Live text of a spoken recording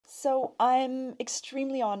So I'm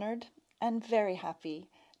extremely honored and very happy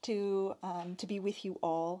to be with you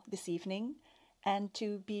all this evening and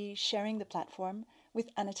to be sharing the platform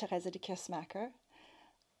with Teresa De Keersmaeker,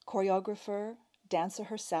 choreographer, dancer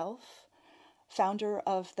herself, founder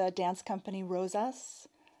of the dance company Rosas,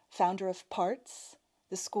 founder of Parts,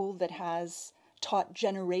 the school that has taught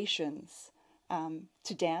generations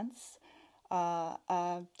to dance,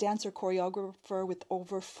 a dancer choreographer with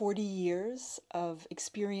over 40 years of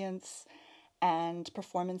experience and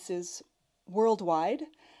performances worldwide,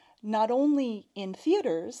 not only in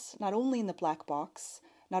theaters, not only in the black box,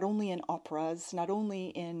 not only in operas, not only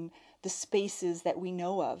in the spaces that we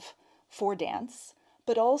know of for dance,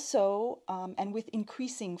 but also, and with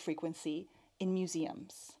increasing frequency, in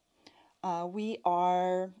museums. We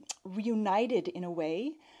are reunited in a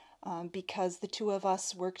way because the two of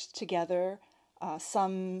us worked together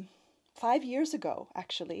some 5 years ago,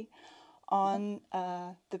 actually, on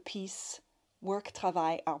the piece Work,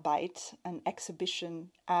 Travail, Arbeit, an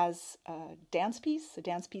exhibition as a dance piece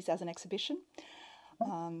as an exhibition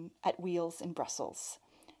at Wheels in Brussels.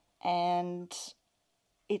 And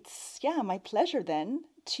it's, my pleasure then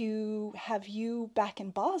to have you back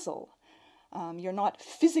in Basel. You're not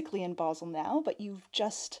physically in Basel now, but you've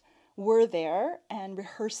just were there and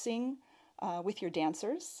rehearsing with your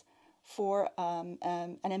dancers for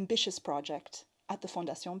an ambitious project at the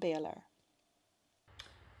Fondation Beyeler.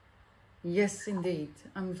 Yes, indeed.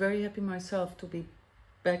 I'm very happy myself to be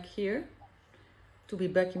back here, to be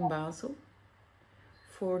back in Basel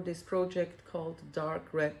for this project called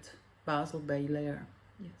Dark Red Basel Beyeler.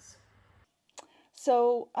 Yes.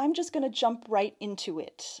 So I'm just going to jump right into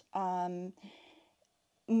it.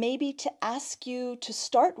 Maybe to ask you to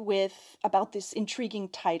start with about this intriguing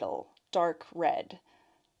title, Dark Red.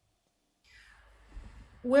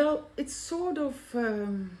 Well, it's sort of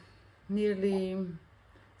nearly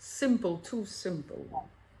simple, too simple.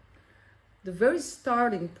 The very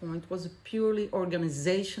starting point was a purely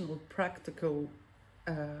organizational, practical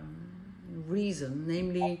reason.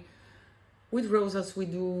 Namely, with Rosas we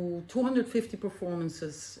do 250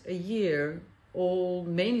 performances a year, all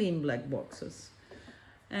mainly in black boxes.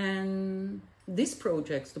 And these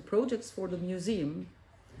projects, the projects for the museum,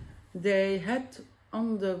 they had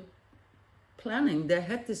on the planning, they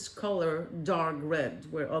had this color dark red,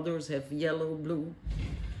 where others have yellow, blue.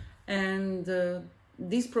 And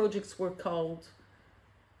these projects were called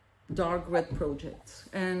dark red projects.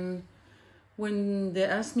 And when they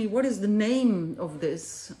asked me, what is the name of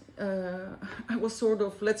this? I was sort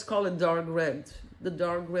of, let's call it dark red. The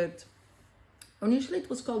dark red, initially it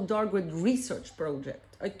was called Dark Red Research Project.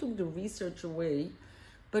 I took the research away,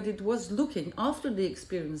 but it was looking after the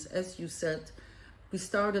experience, as you said. I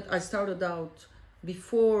started out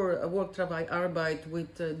before Work, Travail, Arbeit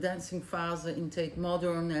with Dancing Phase in Tate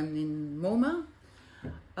Modern and in MoMA.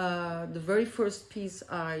 The very first piece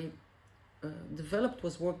I developed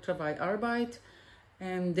was Work, Travail, Arbeit,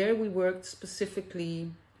 and there we worked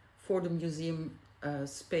specifically for the museum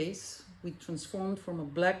space. We transformed from a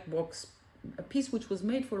black box, a piece which was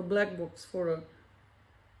made for a black box for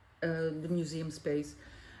the museum space.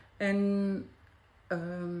 And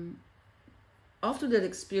after that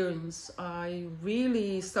experience, I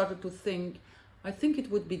really started to think, I think it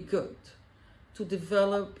would be good to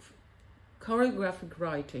develop choreographic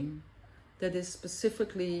writing that is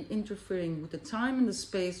specifically interfering with the time and the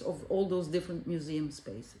space of all those different museums,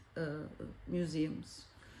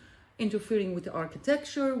 interfering with the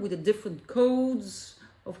architecture, with the different codes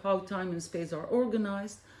of how time and space are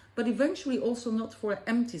organized, but eventually also not for an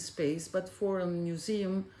empty space, but for a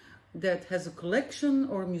museum that has a collection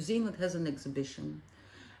or a museum that has an exhibition.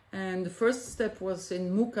 And the first step was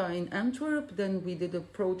in Muka in Antwerp. Then we did a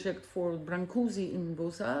project for Brancusi in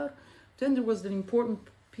Beaux-Arts. Then there was the important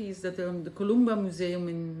piece that the Columba Museum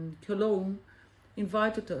in Cologne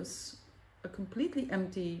invited us, a completely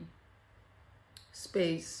empty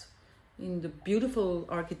space in the beautiful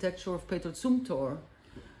architecture of Peter Zumthor,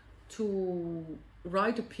 to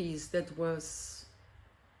write a piece that was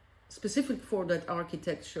specific for that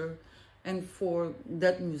architecture and for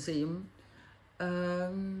that museum.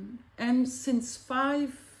 And since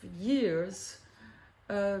 5 years,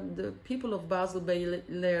 the people of Basel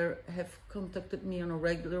Beyeler have contacted me on a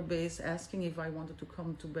regular basis, asking if I wanted to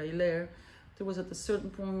come to Beyeler. There was at a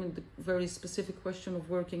certain point the very specific question of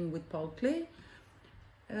working with Paul Klee.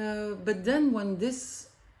 But then when this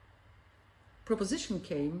proposition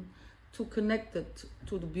came to connect it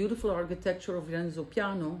to the beautiful architecture of Renzo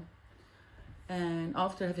Piano, and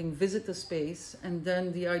after having visited the space, and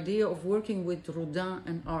then the idea of working with Rodin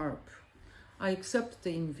and ARP, I accepted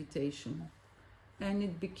the invitation. And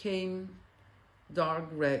it became dark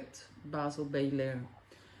red Basel Beyeler.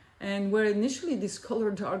 And where initially this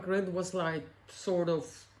color dark red was like sort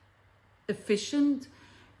of efficient,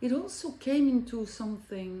 it also came into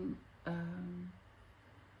something.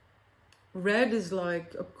 Red is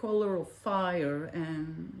like a color of fire,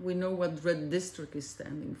 and we know what Red District is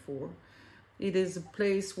standing for. It is a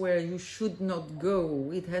place where you should not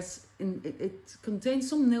go. It contains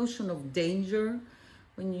some notion of danger.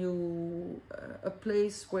 When you a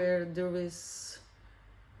place where there is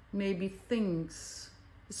maybe things,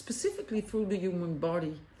 specifically through the human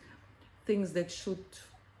body, things that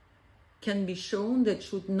can be shown, that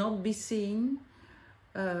should not be seen.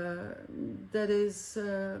 That is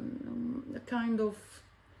a kind of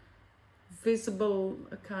visible,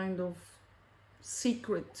 a kind of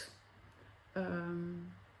secret,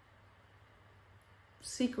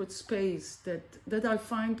 secret space that I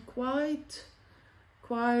find quite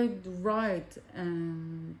right,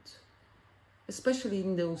 and especially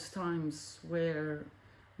in those times where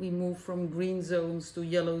we move from green zones to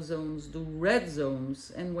yellow zones to red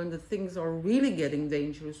zones, and when the things are really getting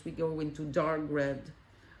dangerous, we go into dark red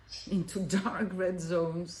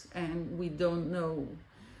zones, and we don't know.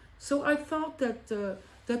 So I thought that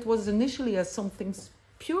that was initially as something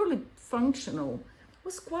purely functional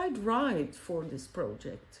was quite right for this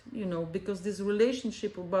project, you know, because this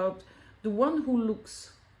relationship about the one who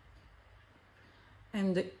looks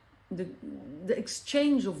and the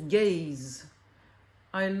exchange of gaze.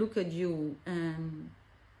 I look at you and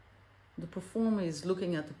the performer is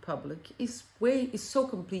looking at the public is so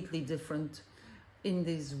completely different in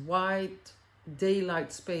this white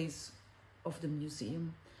daylight space of the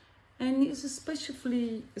museum. And it's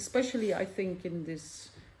especially I think in this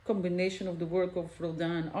combination of the work of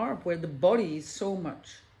Rodin and art, where the body is so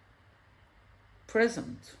much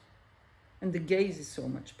present and the gaze is so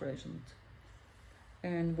much present,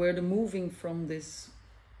 and where the moving from this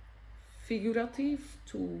figurative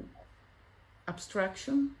to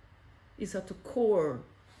abstraction is at the core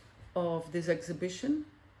of this exhibition.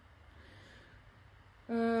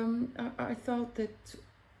 I thought that,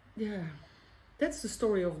 yeah, that's the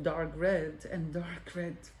story of dark red and dark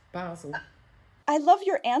red Basel. I love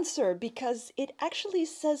your answer because it actually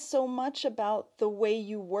says so much about the way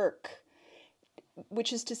you work,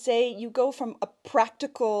 which is to say you go from a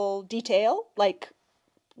practical detail, like,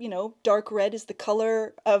 you know, dark red is the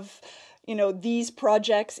color of, you know, these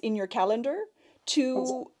projects in your calendar,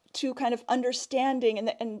 to kind of understanding,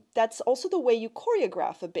 and that's also the way you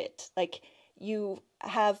choreograph a bit. Like, you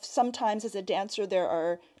have sometimes as a dancer there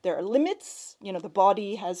are limits, you know, the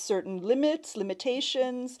body has certain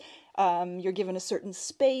limitations, you're given a certain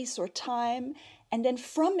space or time, and then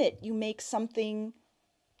from it you make something,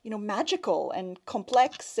 you know, magical and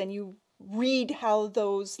complex, and you read how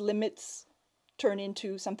those limits turn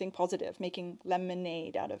into something positive, making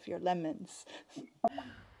lemonade out of your lemons.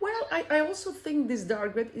 Well, I also think this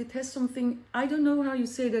dark red, it has something, I don't know how you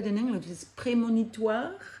say that in English, it's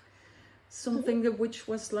prémonitoire, something that which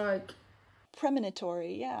was like...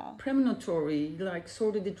 Premonitory, yeah. Premonitory, like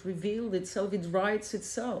sort of it revealed itself, it writes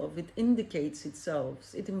itself, it indicates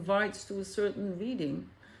itself, it invites to a certain reading,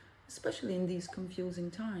 especially in these confusing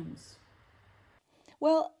times.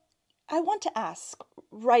 Well, I want to ask,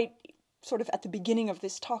 right sort of at the beginning of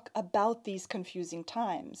this talk, about these confusing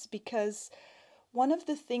times, because one of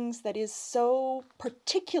the things that is so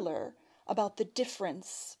particular about the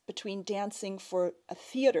difference between dancing for a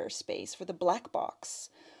theater space, for the black box,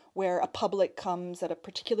 where a public comes at a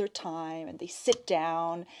particular time and they sit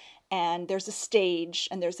down and there's a stage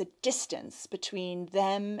and there's a distance between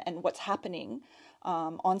them and what's happening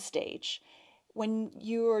on stage. When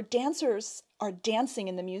your dancers are dancing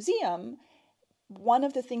in the museum, one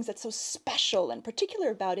of the things that's so special and particular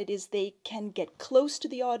about it is they can get close to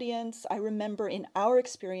the audience. I remember in our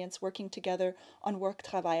experience working together on Work,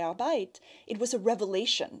 Travail, Arbeit, it was a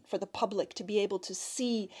revelation for the public to be able to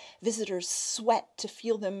see visitors sweat, to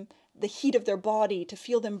feel them, the heat of their body, to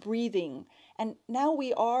feel them breathing. And now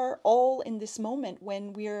we are all in this moment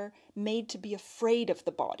when we're made to be afraid of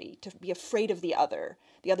the body, to be afraid of the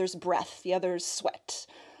other's breath, the other's sweat.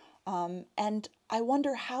 And I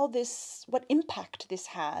wonder what impact this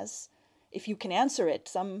has, if you can answer it.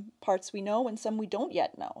 Some parts we know and some we don't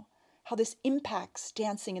yet know. How this impacts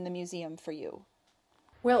dancing in the museum for you.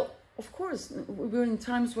 Well, of course, we're in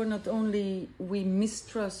times where not only we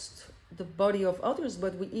mistrust the body of others,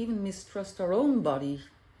 but we even mistrust our own body.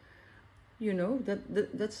 You know,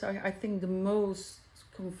 that's I think the most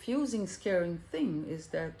confusing, scaring thing is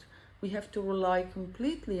that we have to rely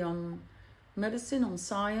completely on medicine, on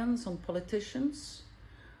science, on politicians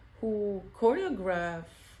who choreograph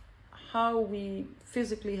how we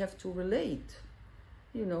physically have to relate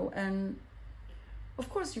you know, and of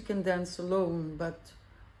course you can dance alone, but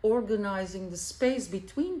organizing the space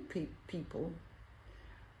between people,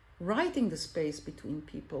 writing the space between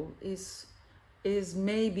people is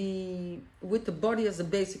maybe, with the body as a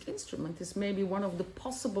basic instrument, is maybe one of the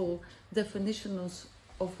possible definitions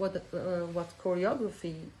of what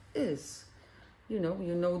choreography is. You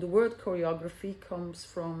know the word choreography comes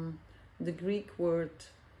from the Greek word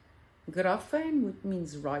graphein, which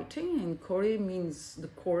means writing, and chore means the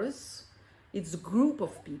chorus. It's a group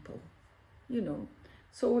of people, you know.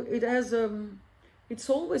 So it has it's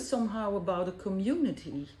always somehow about a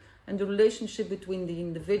community and the relationship between the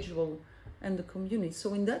individual and the community.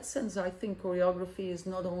 So in that sense, I think choreography is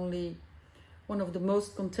not only one of the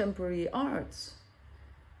most contemporary arts,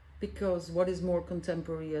 because what is more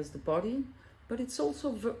contemporary as the body, but it's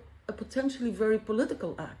also a potentially very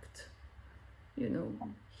political act. You know,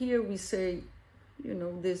 here we say, you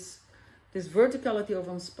know, this verticality of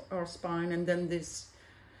our spine, and then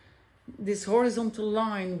this horizontal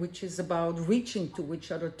line, which is about reaching to each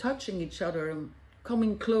other, touching each other,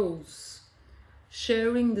 coming close,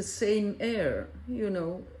 sharing the same air, you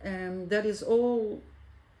know, and that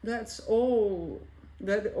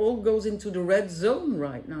all goes into the red zone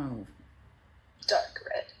right now. Dark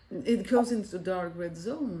red. It goes into the dark red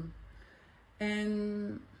zone.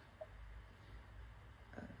 And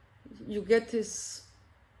you get this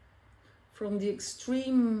from the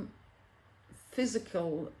extreme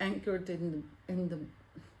physical, anchored in the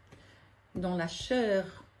dans la chair,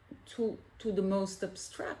 to the most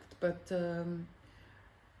abstract. But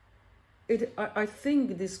I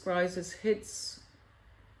think this crisis hits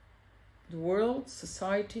the world,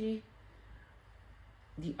 society,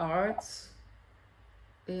 the arts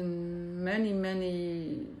in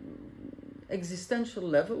many existential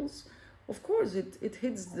levels. Of course, it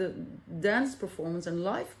hits the dance performance and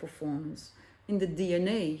live performance in the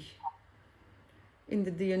DNA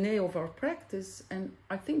of our practice, and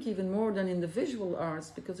I think even more than in the visual arts,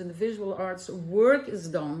 because in the visual arts work is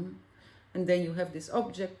done, and then you have this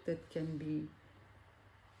object that can be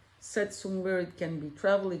set somewhere, it can be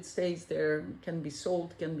traveled, it stays there, it can be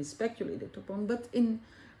sold, can be speculated upon. But in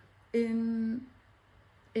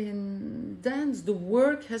dance, the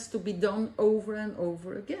work has to be done over and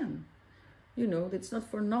over again. You know, it's not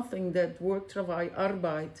for nothing that Work, Travail,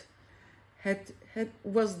 Arbeit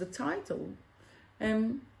was the title.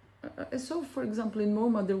 And so, for example, in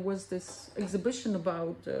MoMA there was this exhibition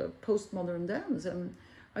about postmodern dance, and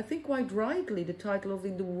I think quite rightly the title of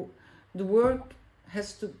the work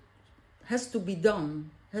has to be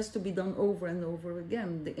done over and over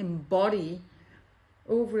again. The embody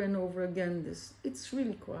over and over again. It's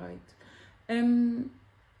really quite. And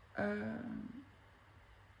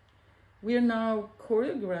we are now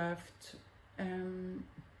choreographed in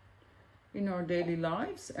our daily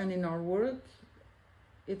lives and in our work.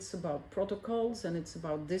 It's about protocols, and it's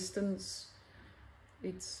about distance.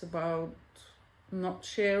 It's about not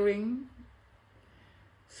sharing.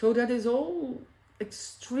 So that is all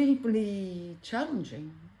extremely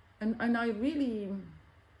challenging. And I really...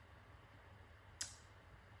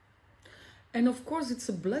 And of course it's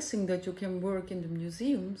a blessing that you can work in the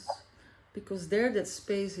museums, because there that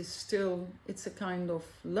space is still, it's a kind of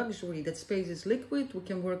luxury. That space is liquid, we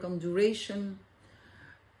can work on duration.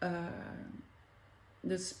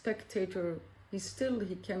 The spectator, he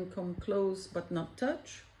can come close but not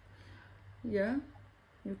touch. Yeah,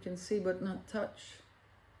 you can see but not touch.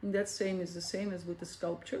 And that same is the same as with the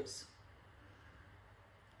sculptures.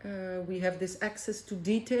 We have this access to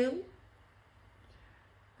detail.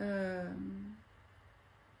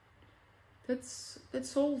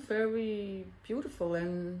 That's all very beautiful,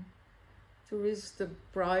 and there is the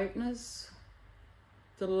brightness,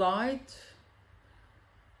 the light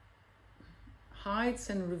hides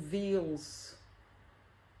and reveals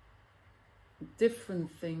different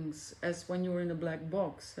things, as when you're in a black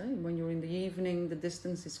box. When you're in the evening, the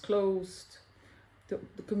distance is closed, the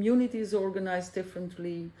community is organized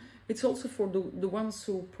differently. It's also for the ones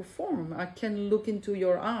who perform. I can look into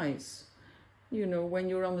your eyes. You know, when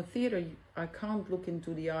you're on the theater, I can't look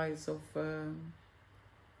into the eyes of the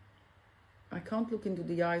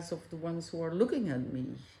ones who are looking at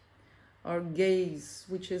me. Our gaze,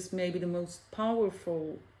 which is maybe the most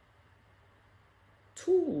powerful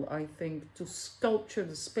tool, I think, to sculpture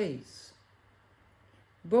the space.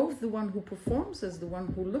 Both the one who performs as the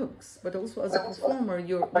one who looks, but also as a performer,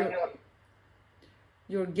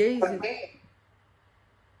 your gaze is...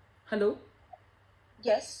 Hello?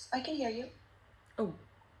 Yes, I can hear you.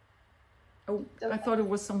 Oh, I thought it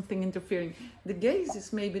was something interfering. The gaze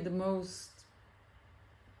is maybe the most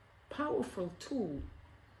powerful tool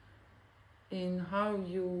in how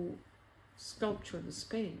you sculpture the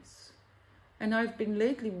space. And I've been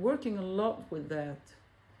lately working a lot with that.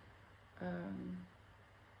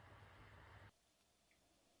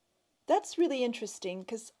 That's really interesting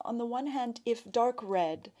because on the one hand, if dark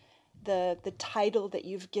red, the title that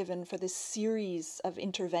you've given for this series of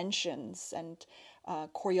interventions and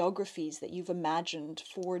choreographies that you've imagined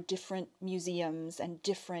for different museums and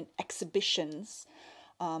different exhibitions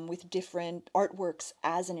with different artworks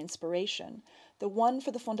as an inspiration, the one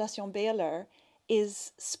for the Fondation Beyeler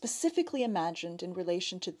is specifically imagined in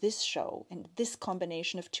relation to this show and this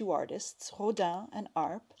combination of two artists, Rodin and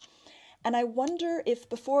Arp. And I wonder if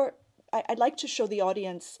I'd like to show the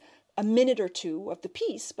audience a minute or two of the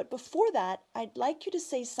piece, but before that, I'd like you to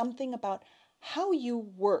say something about how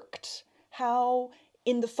you worked, how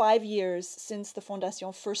in the 5 years since the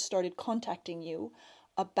Fondation first started contacting you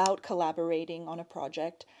about collaborating on a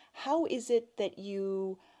project, how is it that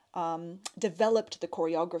you developed the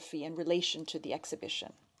choreography in relation to the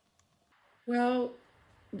exhibition? Well,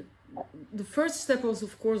 the first step was,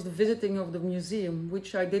 of course, the visiting of the museum,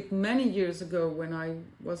 which I did many years ago when I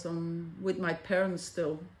was with my parents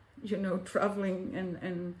still, you know, traveling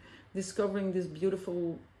and discovering this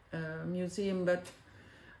beautiful museum. But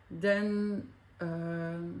then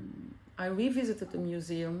I revisited the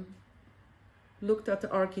museum, looked at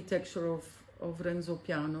the architecture of Renzo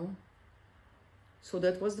Piano. So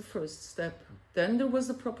that was the first step. Then there was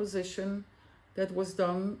the proposition that was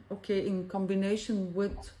done, okay, in combination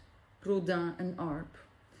with Rodin and Arp.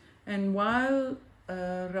 And while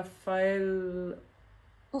Raphael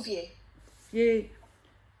Bouvier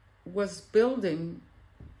was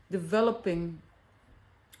developing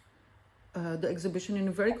the exhibition in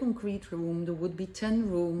a very concrete room, there would be 10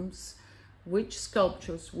 rooms, which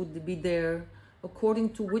sculptures would be there,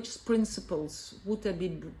 according to which principles would they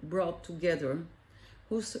be brought together.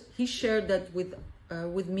 He shared that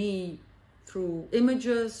with me through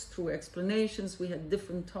images, through explanations. We had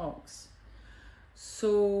different talks.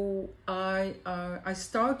 So I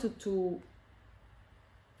started to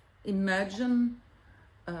imagine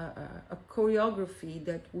a choreography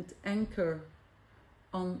that would anchor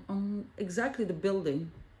on exactly the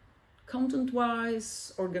building,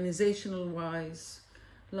 content-wise, organizational-wise,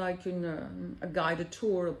 like in a guided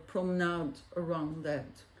tour, a promenade around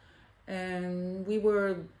that. And we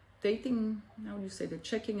were dating, how do you say that,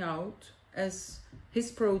 checking out as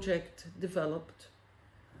his project developed.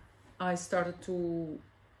 I started to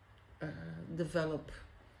develop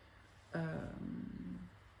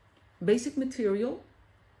basic material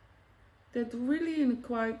that really in a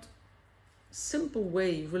quite simple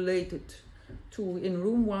way related to, in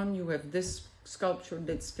room 1 you have this sculpture,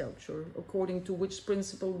 that sculpture, according to which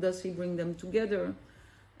principle does he bring them together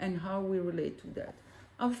and how we relate to that.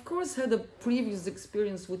 I of course had a previous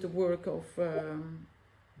experience with the work of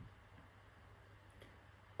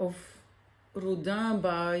Rodin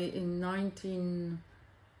in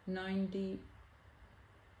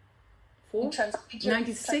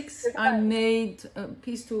 1996. I made a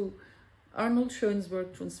piece to Arnold Schoen's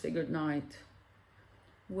work, Transfigured Night,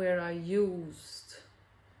 where I used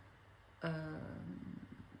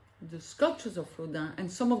the sculptures of Rodin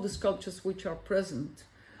and some of the sculptures which are present,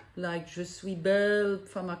 like Je suis belle,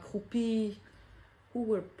 Femme accroupie, who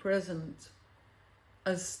were present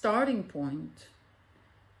as starting point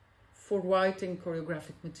for writing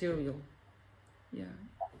choreographic material. Yeah.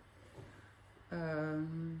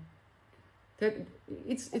 That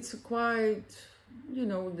it's a quite, you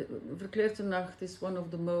know, the Verklärte Nacht is one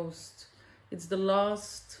of the most, it's the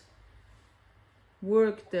last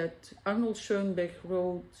work that Arnold Schoenberg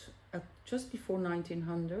wrote just before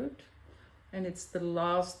 1900, and it's the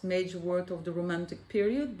last major work of the Romantic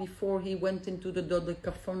period before he went into the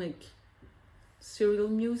dodecaphonic serial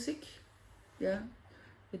music. Yeah,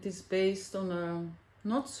 it is based on a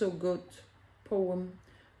not so good poem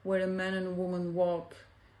where a man and a woman walk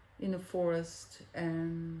in a forest,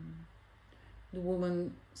 and the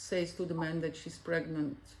woman says to the man that she's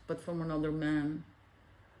pregnant, but from another man.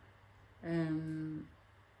 And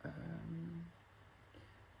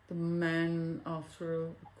the man, after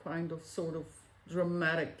a kind of sort of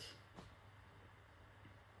dramatic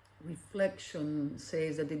reflection,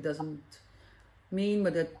 says that it doesn't mean,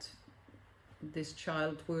 but that this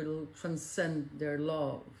child will transcend their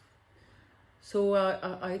love. So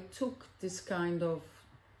I took this kind of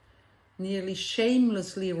nearly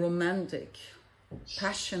shamelessly romantic,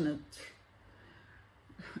 passionate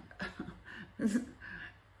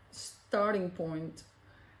starting point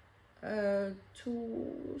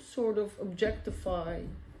to sort of objectify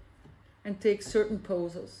and take certain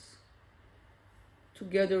poses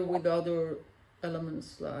together with other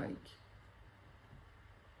elements like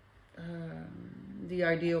the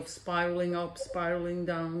idea of spiraling up, spiraling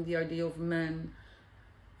down, the idea of man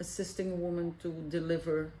assisting a woman to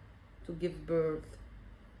deliver, to give birth.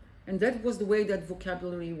 And that was the way that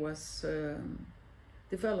vocabulary was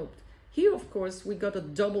developed. Here, of course, we got a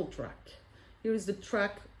double track. Here is the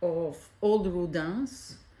track of all the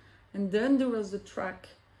Rodins, and then there was the track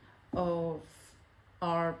of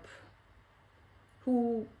Arp,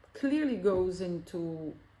 who clearly goes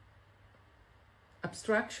into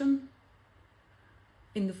abstraction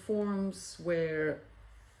in the forms where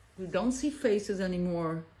we don't see faces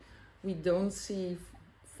anymore. We don't see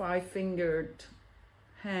five-fingered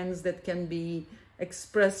hands that can be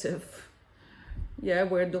expressive. Yeah,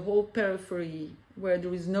 where the whole periphery, where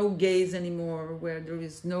there is no gaze anymore, where there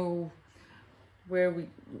is no, where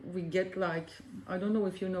we get like, I don't know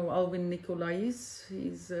if you know Alvin Nicolais.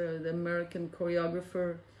 He's the American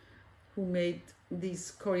choreographer who made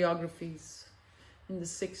these choreographies in the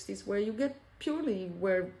 60s, where you get purely,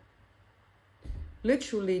 where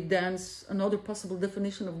literally dance, another possible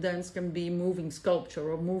definition of dance can be moving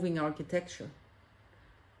sculpture or moving architecture.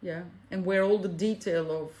 Yeah, and where all the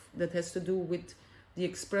detail of that has to do with the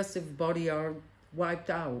expressive body are wiped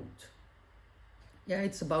out. Yeah,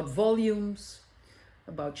 it's about volumes,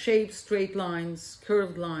 about shapes, straight lines,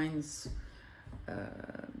 curved lines,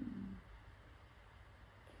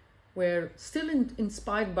 where still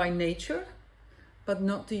inspired by nature, but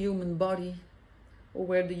not the human body, or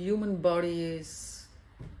where the human body is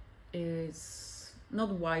not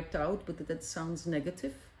wiped out, but that sounds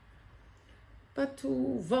negative, but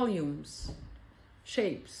to volumes,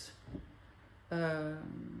 shapes,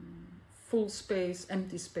 full space,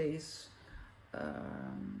 empty space,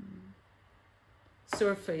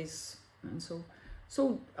 surface, and so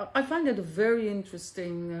I find that a very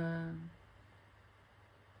interesting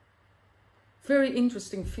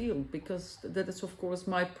field, because that is of course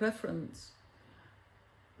my preference,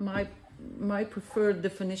 my preferred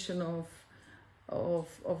definition of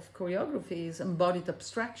choreography is embodied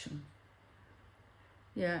abstraction.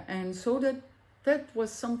 Yeah, and so that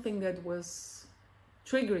was something that was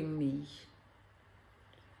triggering me.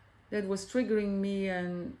 That was triggering me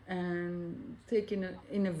and taking it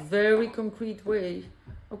in a very concrete way.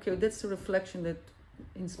 Okay, that's a reflection that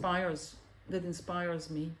inspires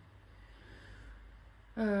me.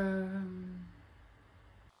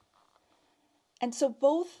 And so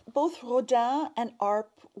both Rodin and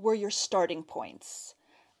Arp were your starting points,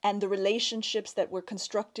 and the relationships that were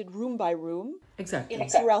constructed room by room. Exactly.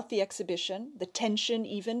 Throughout the exhibition, the tension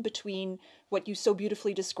even between what you so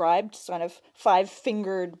beautifully described, sort of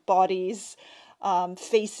five-fingered bodies,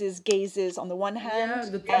 faces, gazes on the one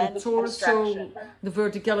hand, the torso, the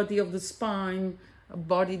verticality of the spine, a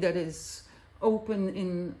body that is open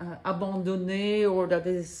in abandonné, or that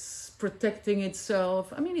is protecting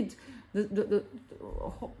itself. I mean,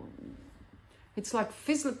 it's like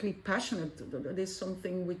physically passionate. That is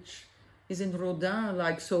something which is in Rodin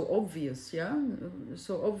like so obvious, yeah?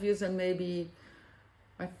 So obvious, and maybe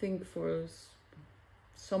I think for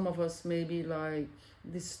some of us maybe like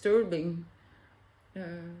disturbing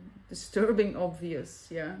obvious,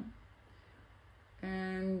 yeah?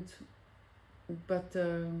 But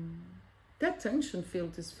that tension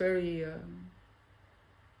field is very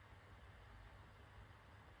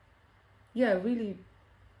really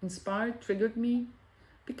inspired, triggered me,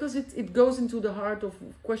 because it goes into the heart of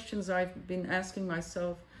questions I've been asking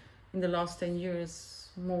myself in the last 10 years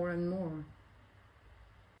more and more.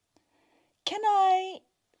 Can I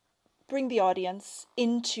bring the audience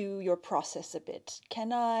into your process a bit?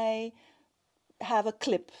 Can I have a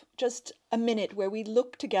clip, just a minute, where we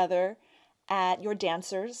look together at your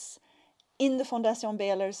dancers in the Fondation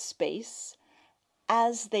Beyeler space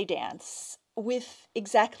as they dance, with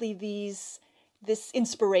exactly this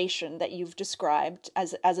inspiration that you've described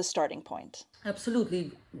as a starting point?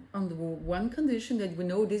 Absolutely, on the one condition that we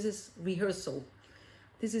know this is rehearsal.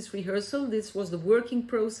 This is rehearsal, this was the working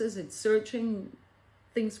process, it's searching,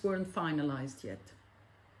 things weren't finalized yet.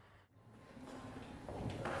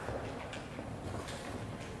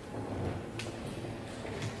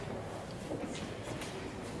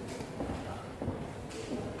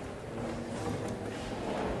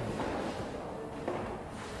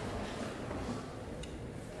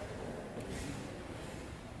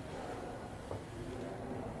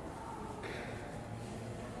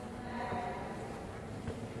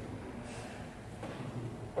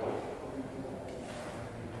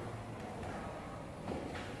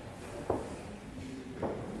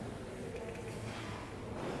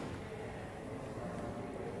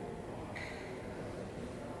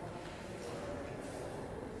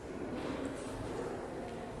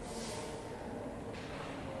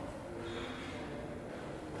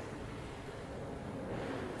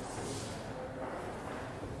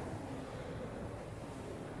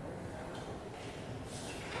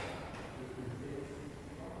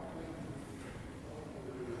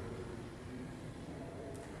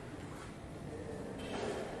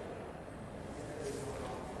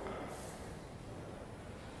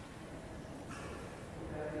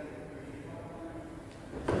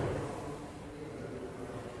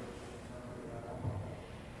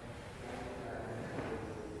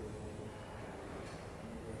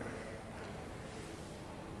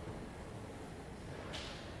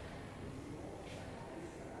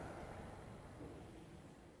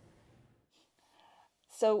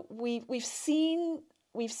 So we've seen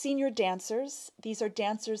your dancers. These are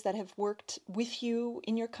dancers that have worked with you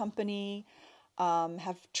in your company,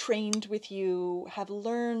 have trained with you, have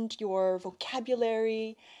learned your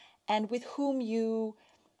vocabulary, and with whom you,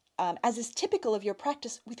 as is typical of your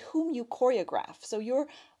practice, with whom you choreograph. So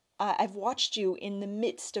I've watched you in the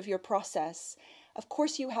midst of your process. Of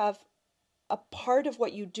course, you have a part of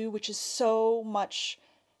what you do which is so much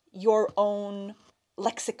your own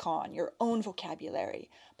lexicon, your own vocabulary.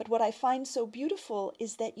 But what I find so beautiful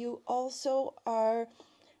is that you also are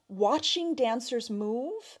watching dancers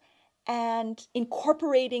move and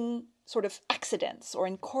incorporating sort of accidents or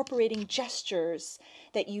incorporating gestures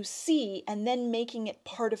that you see and then making it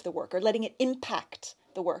part of the work or letting it impact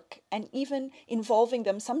the work and even involving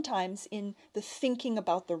them sometimes in the thinking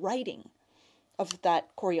about the writing of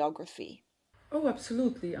that choreography. Oh,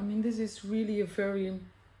 absolutely. I mean, this is really a very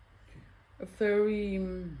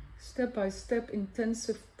step-by-step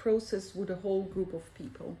intensive process with a whole group of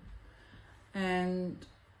people. And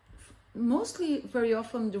mostly, very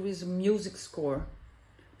often, there is a music score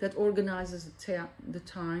that organizes the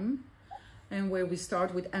time, and where we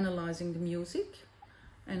start with analyzing the music,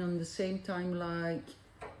 and on the same time, like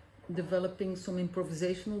developing some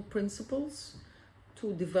improvisational principles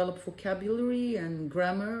to develop vocabulary and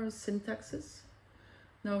grammar, syntaxes.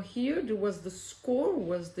 Now here, there was this score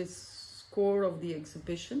of the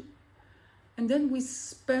exhibition, and then we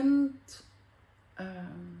spent a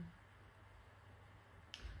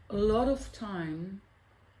lot of time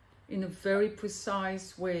in a very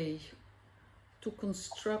precise way to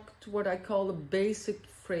construct what I call a basic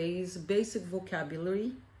phrase, basic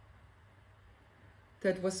vocabulary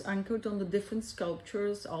that was anchored on the different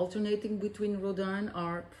sculptures, alternating between Rodin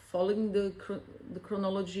art, following the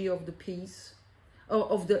chronology of the piece,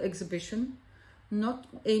 of the exhibition, not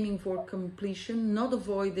aiming for completion, not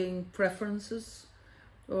avoiding preferences,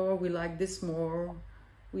 or we like this more,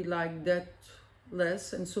 we like that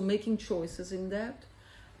less, and so making choices in that.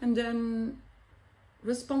 And then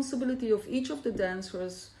responsibility of each of the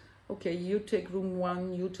dancers, okay, you take room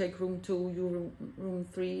 1, you take room 2, you room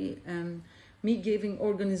 3, and me giving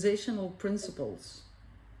organizational principles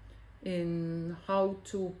in how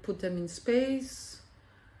to put them in space,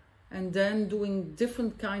 and then doing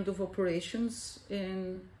different kind of operations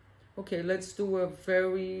in, okay, let's do a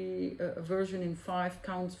version in 5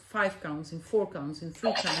 counts, in 4 counts, in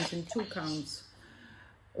 3 counts, in 2 counts,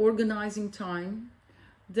 organizing time.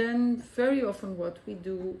 Then very often what we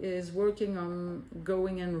do is working on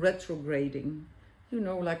going and retrograding, you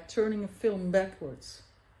know, like turning a film backwards.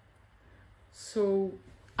 So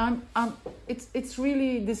it's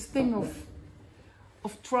really this thing of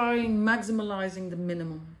trying maximalizing the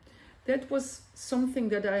minimum. That was something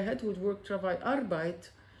that I had with work Travail Arbeit.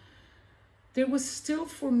 There was still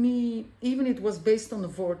for me, even it was based on the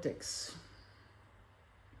vortex.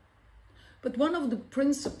 But one of the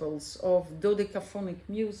principles of dodecaphonic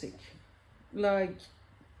music, like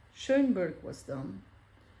Schoenberg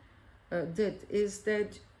did, is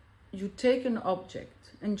that you take an object,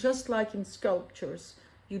 and just like in sculptures,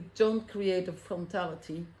 you don't create a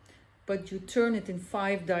frontality, but you turn it in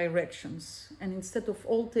 5 directions. And instead of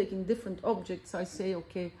all taking different objects, I say,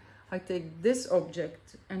 okay, I take this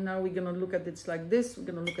object, and now we're going to look at it like this, we're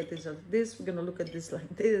going to look at this like this, we're going to look at this like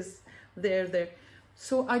this, there.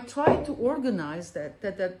 So I try to organize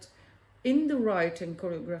that in the writing,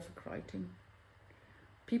 choreographic writing,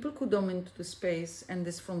 people could come into the space and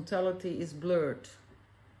this frontality is blurred.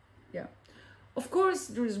 Yeah. Of course,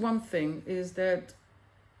 there is one thing, is that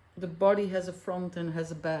the body has a front and has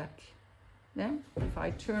a back. Yeah? If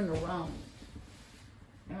I turn around,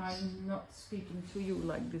 and I'm not speaking to you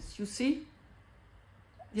like this, you see?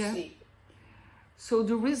 Yeah? See. So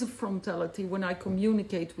there is a frontality when I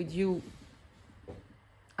communicate with you.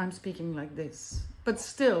 I'm speaking like this, but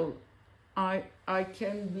still I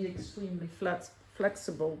can be extremely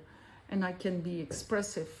flexible, and I can be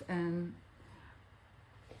expressive, and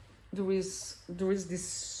there is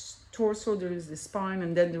this torso, there is this spine,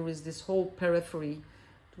 and then there is this whole periphery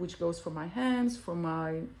which goes for my hands, for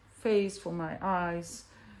my face, for my eyes,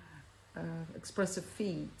 expressive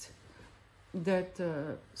feet, that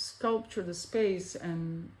sculpture the space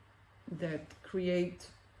and that create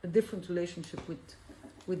a different relationship with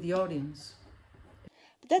the audience.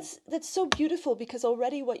 That's so beautiful, because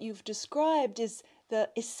already what you've described is the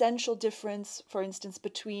essential difference, for instance,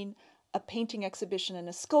 between a painting exhibition and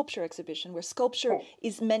a sculpture exhibition, where sculpture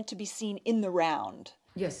is meant to be seen in the round.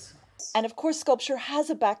 Yes. And of course, sculpture has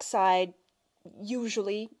a backside,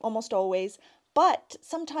 usually, almost always, but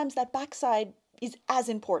sometimes that backside is as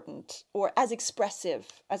important or as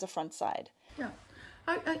expressive as a front side. Yeah.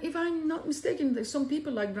 If I'm not mistaken, there's some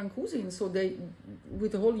people like Brancusi, and so they,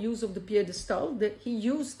 with the whole use of the piedestal, that he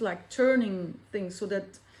used like turning things so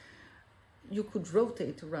that you could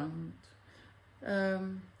rotate around.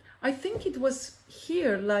 I think it was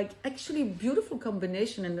here, like, actually a beautiful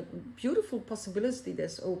combination and a beautiful possibility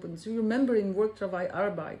that's opened. So you remember in Work Travail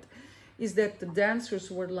Arbeit, is that the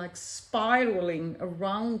dancers were like spiraling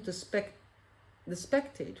around the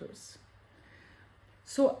spectators.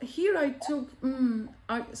 So here I took,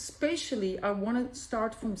 spatially, I want to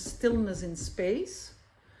start from stillness in space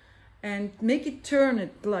and make it turn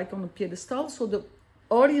it like on a pedestal so the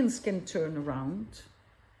audience can turn around.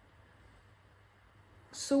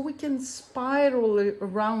 So we can spiral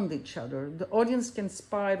around each other. The audience can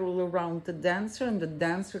spiral around the dancer and the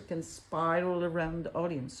dancer can spiral around the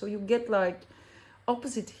audience. So you get like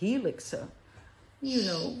opposite helix, you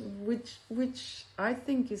know, which I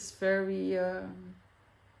think is very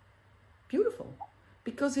beautiful,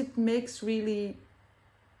 because it makes really,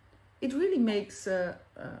 it really makes a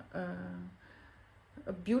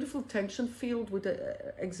beautiful tension field with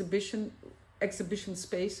the exhibition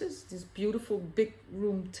spaces. This beautiful big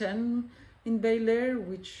room 10 in Beyeler,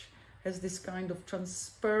 which has this kind of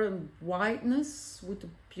transparent whiteness with a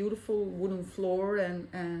beautiful wooden floor, and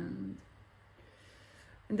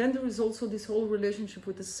then there is also this whole relationship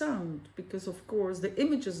with the sound, because of course the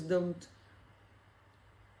images don't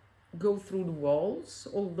go through the walls,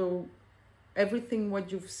 although everything what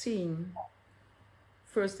you've seen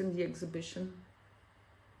first in the exhibition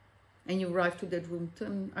and you arrive to that room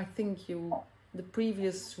 10, I think the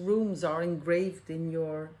previous rooms are engraved in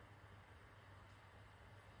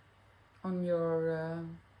on your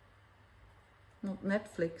not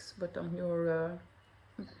Netflix, but on your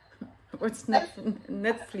what's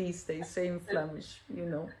Netflix, they say in Flemish, you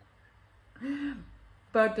know.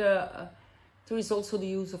 But there is also the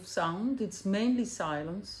use of sound. It's mainly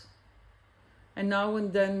silence, and now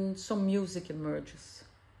and then some music emerges.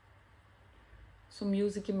 Some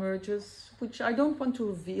music emerges, which I don't want to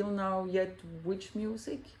reveal now yet which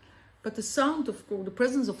music, but the sound, of course, the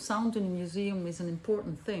presence of sound in a museum is an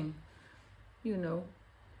important thing, you know.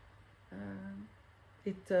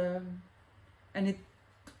 And it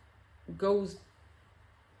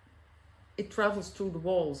travels through the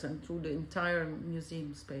walls and through the entire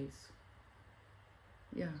museum space.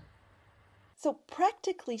 Yeah. So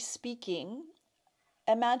practically speaking,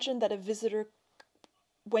 imagine that a visitor,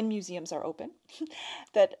 when museums are open,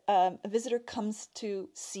 that a visitor comes to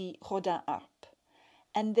see Rodin art,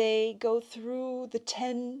 and they go through the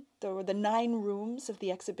 10 or the 9 rooms of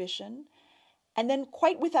the exhibition, and then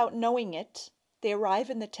quite without knowing it, they arrive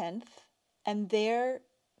in the 10th, and there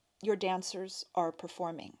your dancers are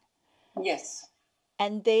performing. Yes.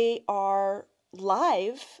 And they are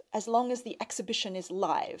live as long as the exhibition is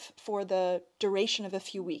live for the duration of a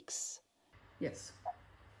few weeks. Yes.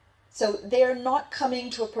 So they're not coming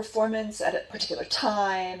to a performance at a particular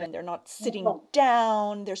time, And they're not sitting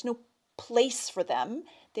down. There's no place for them.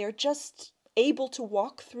 They're just able to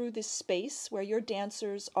walk through this space where your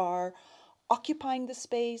dancers are occupying the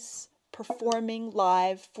space, performing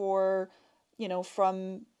live for, you know,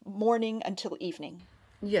 from morning until evening.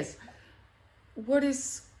 Yes. What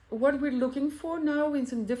we're looking for now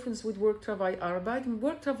is in difference with Work Travail Arbeit. In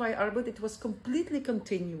Work Travail Arbeit, it was completely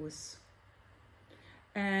continuous.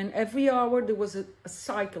 And every hour there was a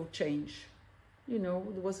cycle change. You know,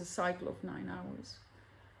 there was a cycle of 9 hours.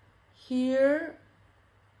 Here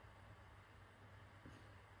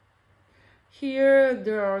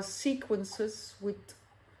there are sequences with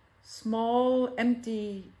small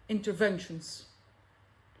empty interventions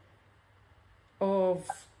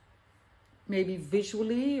of maybe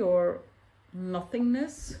visually or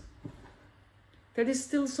nothingness. That is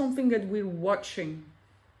still something that we're watching,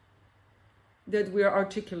 that we're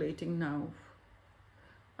articulating now.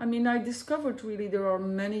 I mean, I discovered really there are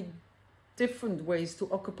many different ways to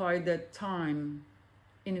occupy that time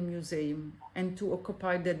in a museum and to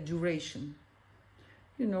occupy that duration.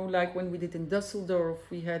 You know, like when we did in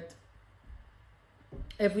Dusseldorf, we had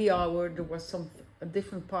every hour there was a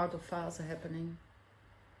different part of Phase happening.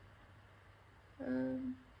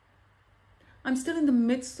 I'm still in the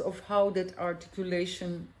midst of how that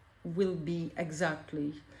articulation will be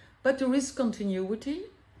exactly. But there is continuity,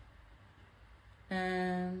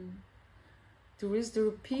 and there is the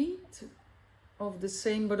repeat of the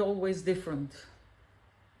same but always different.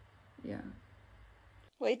 Yeah.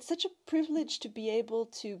 Well, it's such a privilege to be able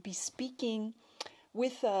to be speaking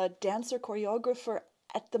with a dancer choreographer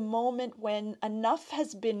at the moment when enough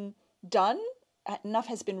has been done, enough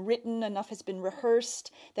has been written, enough has been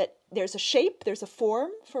rehearsed, that there's a shape, there's a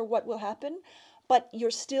form for what will happen, but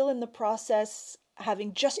you're still in the process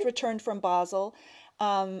having just returned from Basel,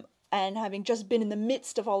 and having just been in the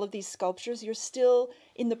midst of all of these sculptures, you're still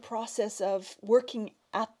in the process of working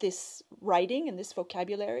at this writing and this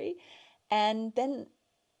vocabulary, and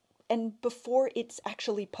before it's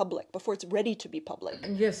actually public, before it's ready to be public.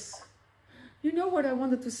 Yes. You know what I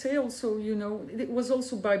wanted to say also, you know, it was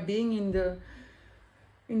also by being in the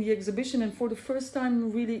exhibition, and for the first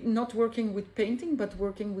time really not working with painting but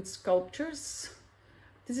working with sculptures.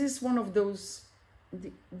 This is one of those,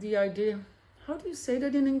 the idea, how do you say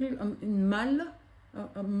that in English? In mal,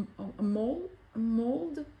 a mold? A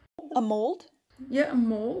mold? Yeah, a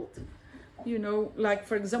mold. You know, like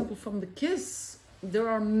for example from the kiss, there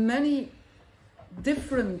are many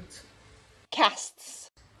different casts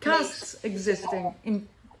existing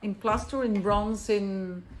in plaster, in bronze,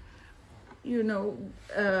 in, you know,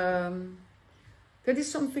 that is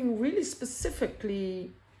something really specific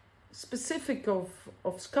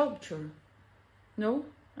of sculpture. No,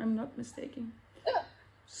 I'm not mistaken. Yeah.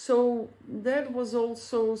 So that was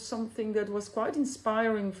also something that was quite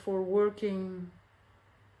inspiring for working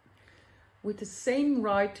with the same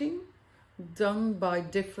writing done by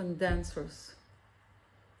different dancers.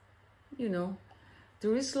 You know,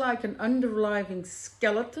 there is like an underlying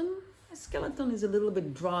skeleton. A skeleton is a little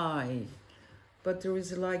bit dry, but there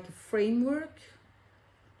is like a framework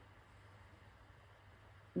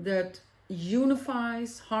that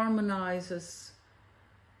unifies, harmonizes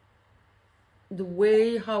the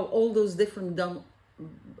way how all those different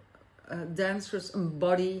dancers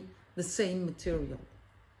embody the same material.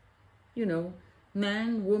 You know,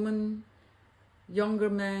 man, woman, younger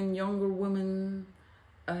man, younger woman,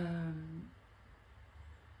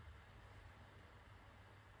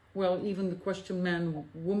 well, even the question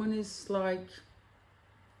man-woman is like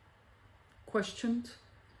questioned.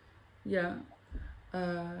 Yeah.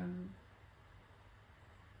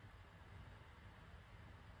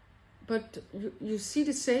 But you see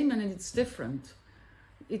the same, and it's different.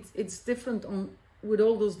 It's different with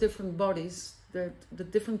all those different bodies, that the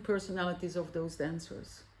different personalities of those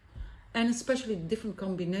dancers, and especially different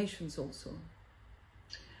combinations also.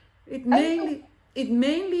 It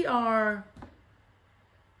mainly are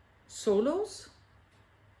solos,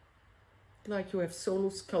 like you have solo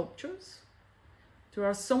sculptures. There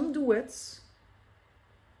are some duets,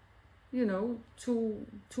 you know, two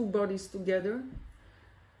bodies together.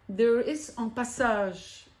 There is en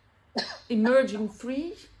passage emerging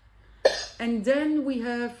three, and then we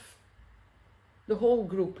have the whole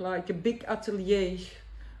group, like a big atelier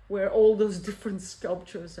where all those different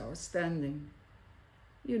sculptures are standing,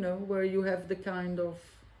 you know, where you have the kind of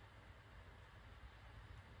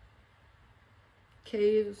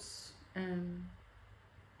chaos and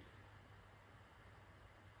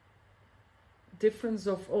difference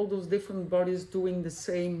of all those different bodies doing the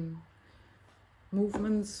same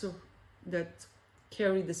movements that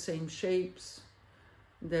carry the same shapes,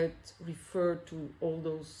 that refer to all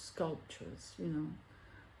those sculptures, you know.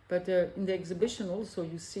 But in the exhibition also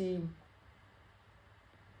you see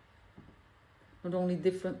not only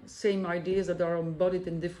same ideas that are embodied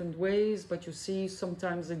in different ways, but you see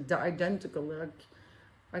sometimes identical. Like,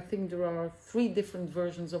 I think there are 3 different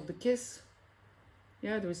versions of the kiss.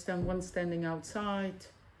 Yeah, there is one standing outside.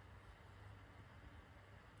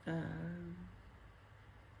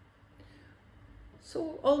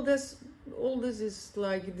 So all this is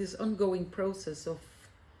like this ongoing process of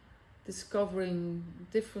discovering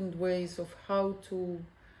different ways of how to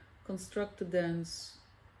construct the dance,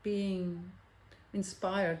 being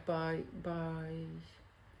inspired by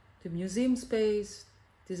the museum space,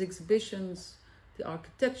 these exhibitions, the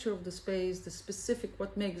architecture of the space, the specific,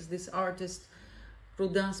 what makes this artist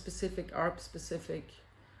Rodin specific, art specific.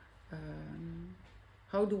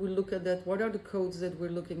 How do we look at that? What are the codes that we're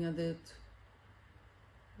looking at it?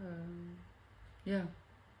 Yeah.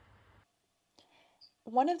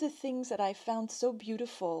 One of the things that I found so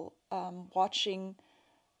beautiful watching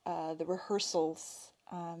the rehearsals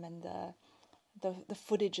and the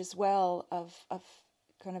footage as well of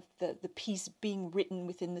kind of the piece being written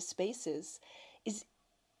within the spaces is,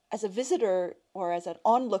 as a visitor or as an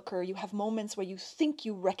onlooker, you have moments where you think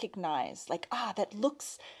you recognize, like, that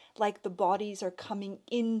looks like the bodies are coming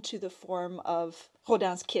into the form of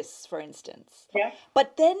Rodin's Kiss, for instance. Yeah.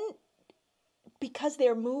 But then, because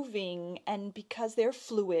they're moving and because they're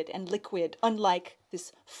fluid and liquid, unlike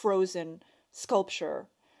this frozen sculpture,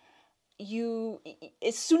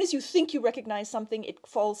 as soon as you think you recognize something, it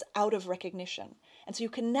falls out of recognition. And so you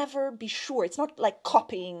can never be sure. It's not like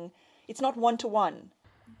copying. It's not one-to-one.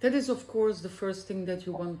 That is, of course, the first thing that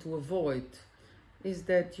you want to avoid, is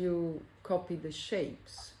that you copy the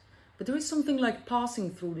shapes. But there is something like passing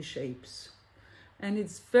through the shapes. And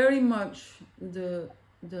it's very much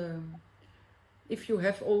if you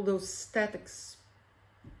have all those static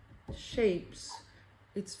shapes,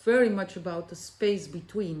 it's very much about the space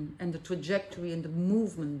between and the trajectory and the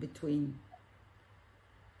movement between.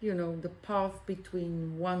 You know, the path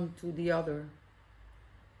between one to the other.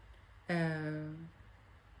 And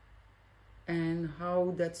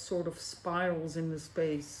how that sort of spirals in the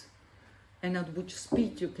space. And at which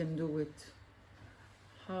speed you can do it.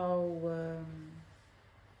 How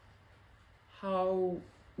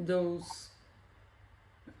those...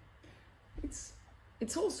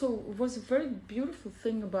 It's also was a very beautiful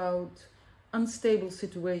thing about unstable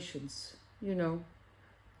situations, you know.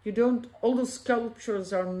 You don't, all those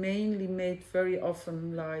sculptures are mainly made very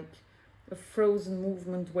often like a frozen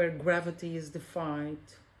movement where gravity is defied,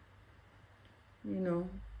 you know.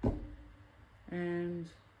 And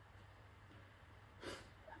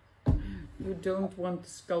you don't want the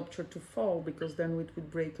sculpture to fall because then it would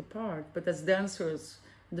break apart. But as dancers,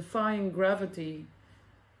 defying gravity,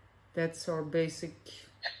 that's our basic...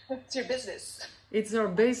 It's your business. It's our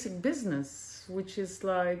basic business, which is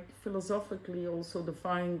like philosophically also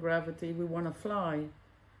defying gravity. We want to fly.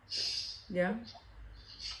 Yeah?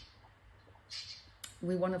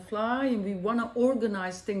 We want to fly and we want to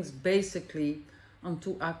organize things basically on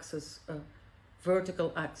two axes, a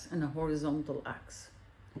vertical axe and a horizontal axe.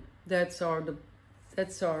 That's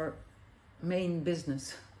our main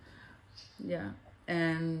business. Yeah.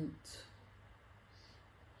 And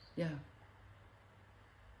yeah.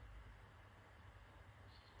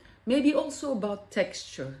 Maybe also about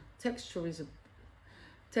texture. Texture is a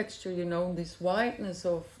texture, you know, this whiteness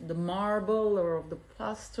of the marble or of the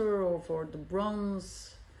plaster or the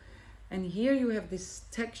bronze. And here you have this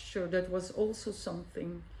texture that was also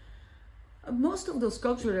something. Most of those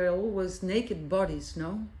sculptures are always naked bodies,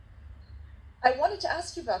 no? I wanted to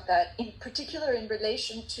ask you about that, in particular in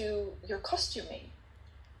relation to your costuming.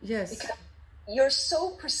 Yes. Because you're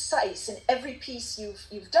so precise in every piece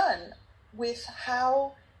you've done with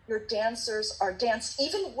how your dancers are danced,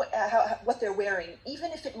 even what they're wearing,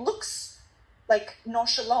 even if it looks like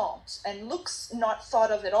nonchalant and looks not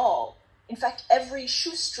thought of at all. In fact, every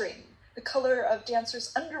shoestring, the color of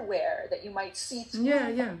dancers' underwear that you might see through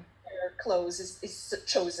their clothes is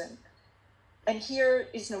chosen. And here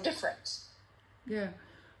is no different. Yeah.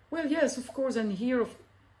 Well, yes, of course. And here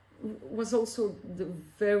was also the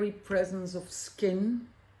very presence of skin.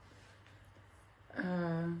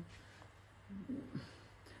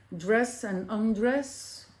 Dress and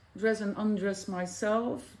undress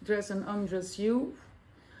myself, dress and undress you.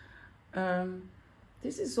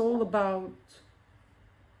 This is all about,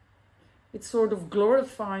 it's sort of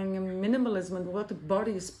glorifying minimalism and what the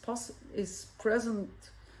body is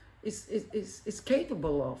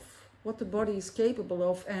capable of, what the body is capable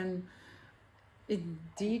of, and in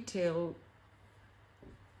detail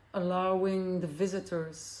allowing the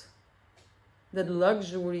visitors that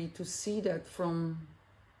luxury to see that from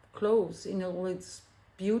close in all its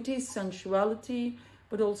beauty, sensuality,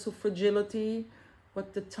 but also fragility,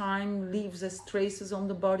 what the time leaves as traces on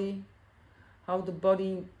the body, how the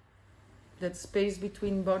body, that space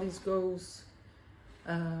between bodies goes.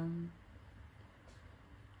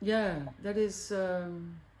 Yeah, that is,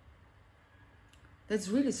 that's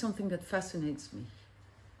really something that fascinates me.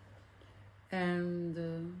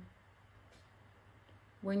 And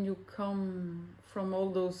when you come from all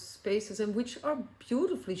those spaces, and which are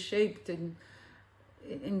beautifully shaped in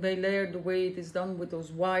Beyeler, the way it is done with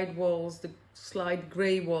those wide walls, the slight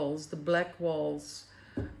grey walls, the black walls,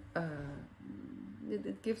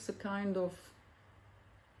 it gives a kind of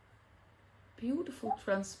beautiful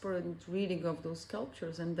transparent reading of those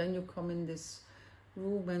sculptures. And then you come in this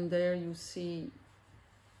room and there you see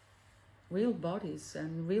real bodies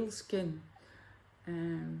and real skin.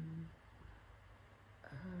 And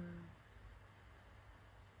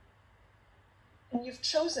you've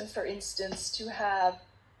chosen, for instance, to have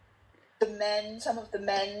some of the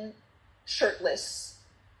men shirtless,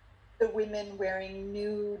 the women wearing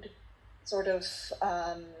nude sort of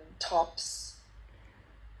tops.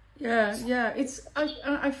 Yeah. It's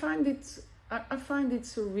I find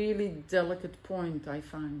it's a really delicate point. I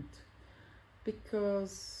find,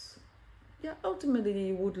 because ultimately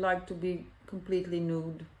you would like to be completely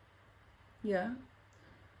nude. Yeah.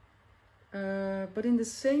 But in the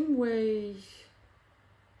same way,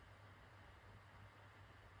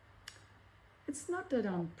 it's not that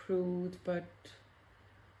I'm prude, but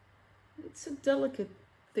it's a delicate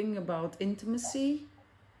thing about intimacy.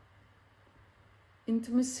 And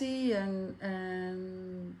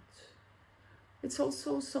it's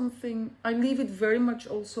also something, I leave it very much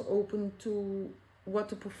also open to what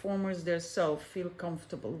the performers themselves feel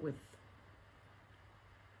comfortable with.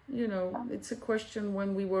 You know, it's a question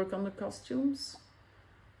when we work on the costumes.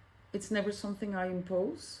 It's never something I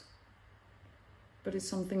impose, but it's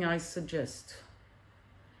something I suggest.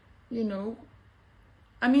 You know,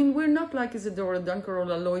 I mean, we're not like Isadora Dunker or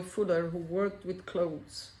Aloy Fuller who worked with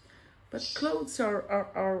clothes, but clothes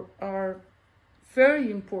are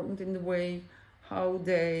very important in the way how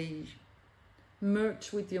they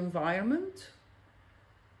merge with the environment,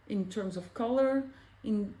 in terms of color,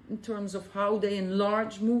 in terms of how they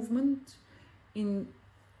enlarge movement, in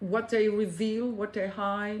what they reveal, what they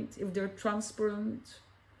hide, if they're transparent.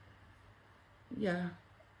 Yeah,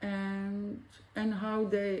 and how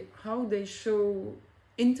they show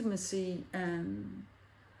intimacy and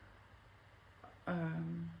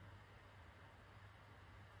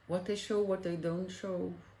what they show, what they don't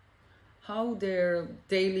show, how their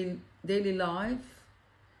daily life,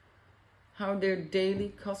 how their daily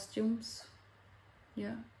costumes,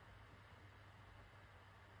 yeah,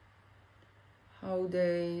 how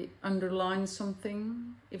they underline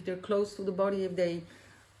something, if they're close to the body, if they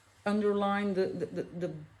underline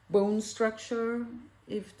the bone structure,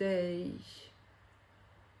 if they,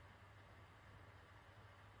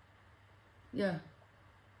 yeah.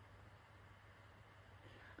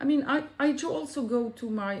 I mean, I also go to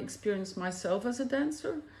my experience myself as a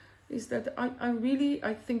dancer, is that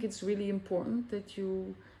I think it's really important that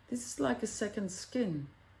this is like a second skin.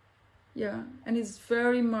 Yeah, and it's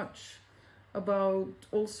very much about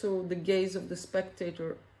also the gaze of the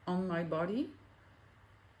spectator on my body.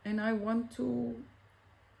 And I want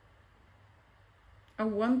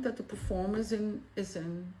that the performer is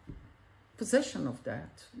in possession of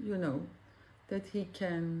that, you know, that he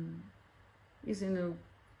is in a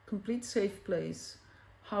complete safe place,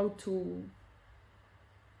 how to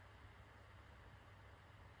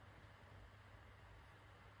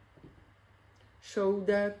show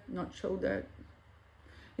that, not show that.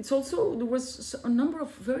 It's also, there was a number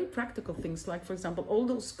of very practical things, like for example, all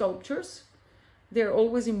those sculptures, they're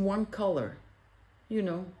always in one color, you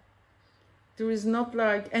know. There is not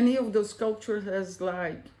like any of those sculptures has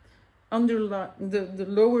like the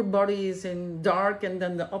lower body is in dark and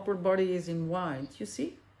then the upper body is in white, you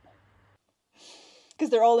see? Because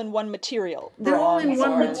they're all in one material. They're all in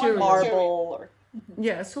one material. Marble. Or...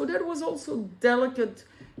 Yeah, so that was also delicate.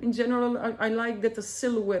 In general, I like that the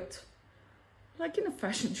silhouette, like in a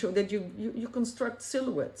fashion show, that you construct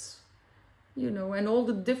silhouettes, you know, and all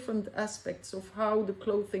the different aspects of how the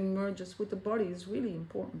clothing merges with the body is really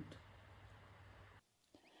important.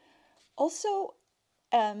 Also,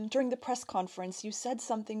 during the press conference, you said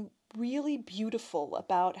something really beautiful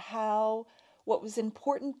about how what was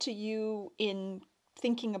important to you in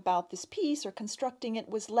thinking about this piece or constructing it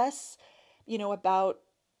was less, you know, about,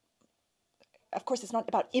 of course, it's not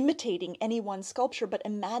about imitating any one sculpture, but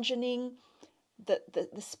imagining the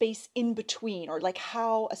space in between, or like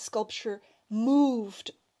how a sculpture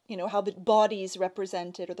moved, you know, how the bodies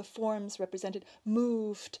represented or the forms represented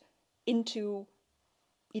moved into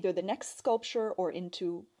either the next sculpture or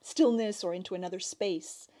into stillness or into another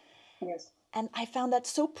space. Yes. And I found that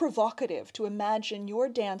so provocative to imagine your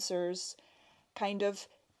dancers kind of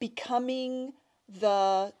becoming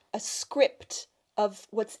a script of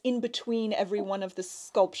what's in between every one of the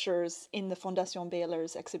sculptures in the Fondation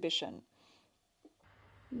Beyeler's exhibition.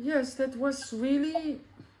 Yes, that was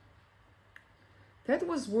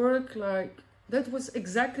work, like, that was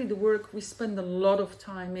exactly the work we spend a lot of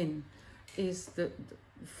time in. Is the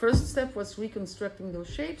first step was reconstructing those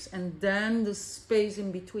shapes and then the space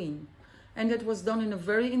in between. And that was done in a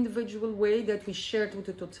very individual way that we shared with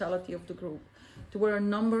the totality of the group. There were a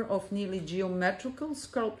number of nearly geometrical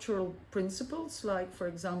sculptural principles, like, for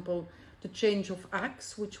example, the change of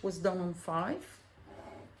acts, which was done on 5,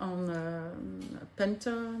 on a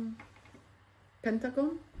pentagram,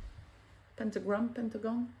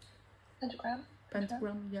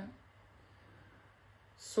 yeah.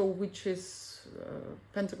 So, which is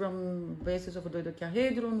pentagram basis of a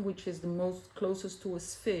dodecahedron, which is the most closest to a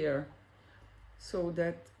sphere, so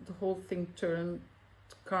that the whole thing turned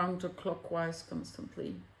counterclockwise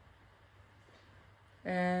constantly.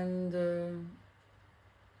 And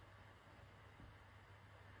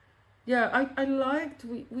yeah, I liked,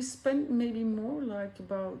 we spent maybe more like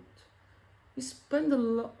we spend a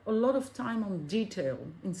lot of time on detail,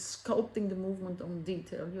 in sculpting the movement on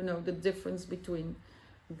detail, you know, the difference between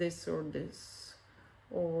this or this,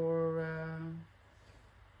 or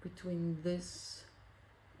between this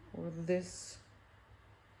or this,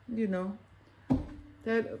 you know.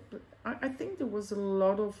 That I think there was a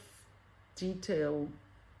lot of detail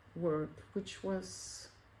work, which was,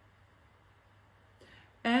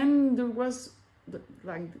 And there was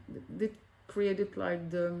it created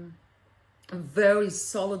like a very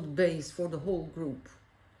solid base for the whole group,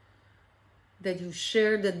 that you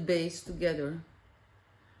share that base together.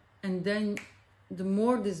 And then the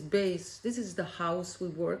more this base, this is the house we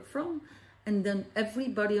work from, and then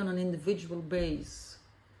everybody on an individual base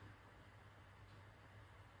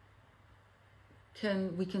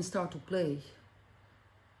we can start to play.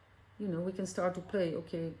 You know, we can start to play.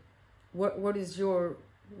 Okay, what is your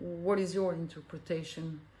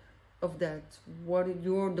interpretation of that? What are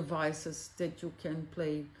your devices that you can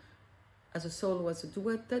play as a solo, as a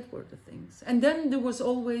duet? That were the things. And then there was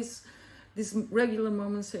always this regular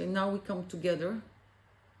moment saying, now we come together.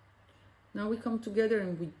 Now we come together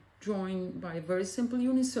and we join by a very simple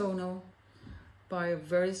unisono, by a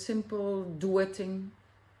very simple duetting.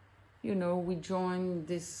 You know, we join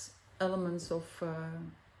these elements of...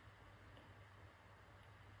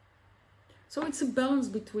 So it's a balance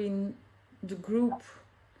between the group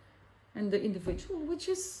and the individual, which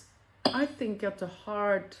is, I think, at the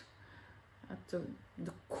heart, at the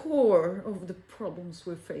core of the problems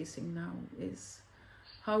we're facing now, is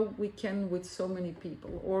how we can, with so many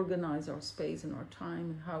people, organize our space and our time,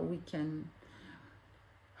 and how we can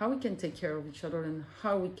take care of each other, and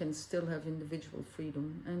how we can still have individual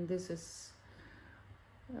freedom. And this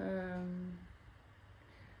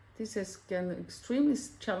has been extremely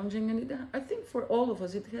challenging, and I think for all of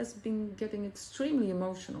us it has been getting extremely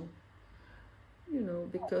emotional, you know,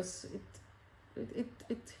 because it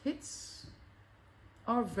hits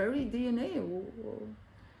our very DNA,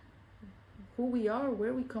 who we are,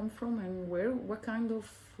 where we come from, and what kind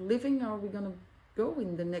of living are we gonna go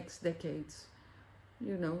in the next decades,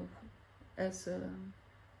 you know, as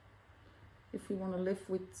if we want to live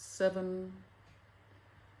with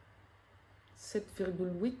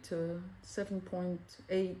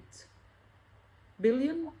 7.8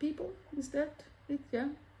 billion people, is that it? Yeah.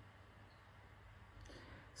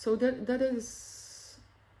 So that is,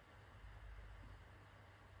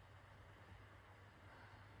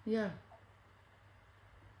 yeah.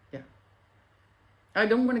 I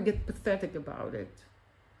don't want to get pathetic about it,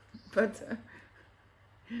 but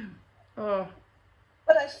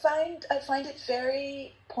But I find it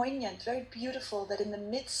very poignant, very beautiful, that in the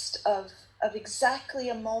midst of exactly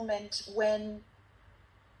a moment when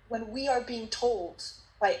we are being told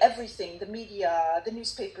by everything, the media, the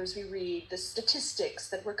newspapers we read, the statistics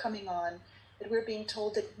that we're coming on, that we're being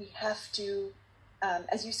told that we have to,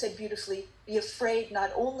 as you said beautifully, be afraid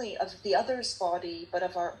not only of the other's body, but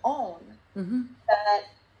of our own, mm-hmm.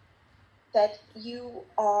 that you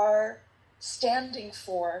are standing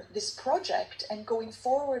for this project and going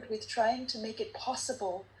forward with trying to make it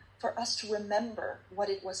possible for us to remember what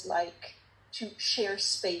it was like to share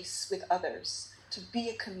space with others, to be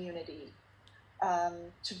a community,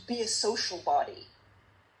 to be a social body,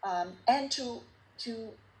 and to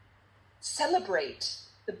celebrate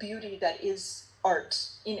the beauty that is art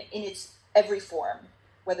in its every form,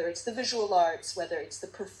 whether it's the visual arts, whether it's the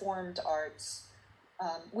performed arts,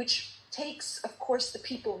 which takes, of course, the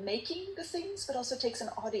people making the things, but also takes an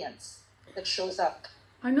audience that shows up.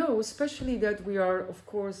 I know, especially that we are, of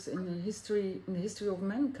course, in the history of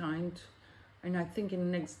mankind, and I think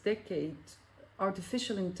in the next decade,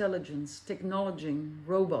 artificial intelligence, technology,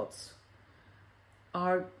 robots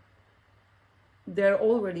they're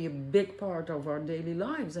already a big part of our daily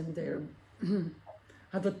lives, and they're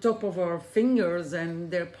at the top of our fingers,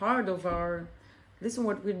 and they're part of our, listen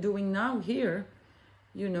what we're doing now here,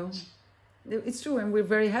 you know. It's true, and we're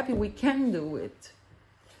very happy we can do it.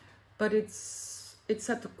 But it's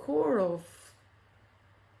at the core of,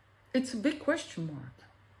 it's a big question mark.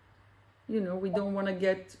 You know, we don't want to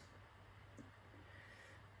get,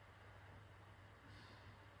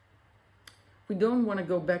 we don't want to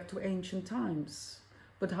go back to ancient times.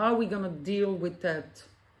 But how are we going to deal with that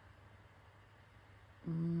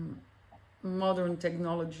modern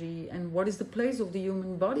technology, and what is the place of the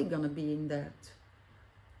human body going to be in that?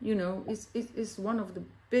 You know, it's one of the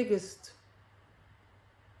biggest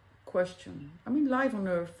questions. I mean, life on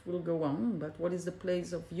Earth will go on, but what is the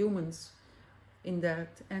place of humans in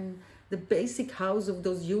that? And the basic house of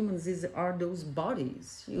those humans are those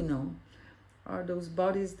bodies, you know, are those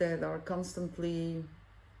bodies that are constantly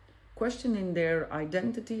questioning their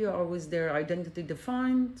identity, or is their identity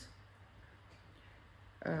defined?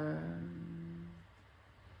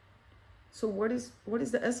 So what is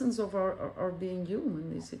the essence of our being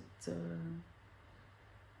human?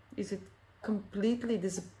 Is it completely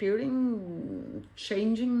disappearing,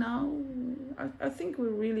 changing now? I think we're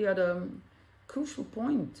really at a crucial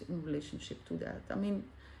point in relationship to that. I mean,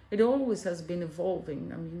 it always has been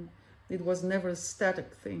evolving. I mean, It was never a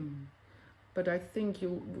static thing. But I think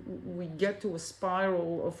we get to a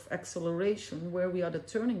spiral of acceleration where we are the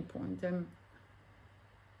turning point. And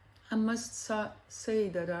I must say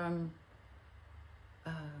that I'm,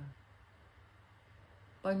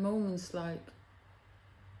 by moments like,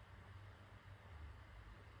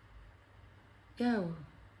 yeah,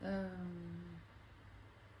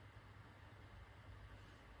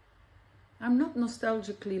 I'm not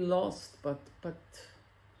nostalgically lost, but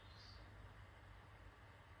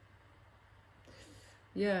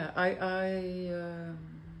yeah, I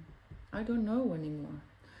don't know anymore.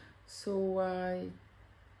 So I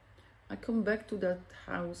come back to that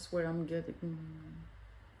house where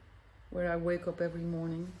where I wake up every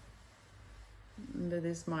morning. That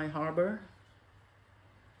is my harbor,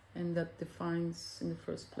 and that defines in the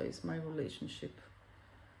first place my relationship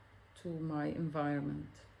to my environment.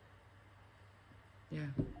 Yeah.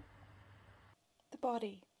 The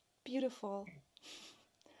body, beautiful.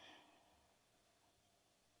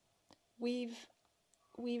 We've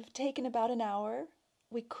taken about an hour.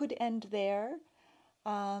 We could end there,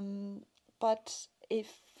 but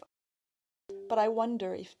I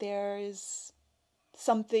wonder if there is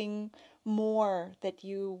something more that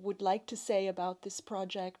you would like to say about this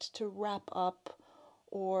project to wrap up,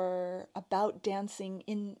 or about dancing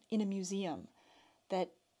in a museum that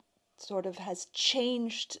sort of has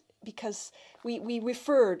changed, because we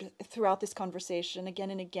referred throughout this conversation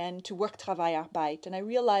again and again to Work, Travail, Arbeit, and I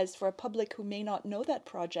realized for a public who may not know that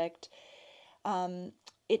project,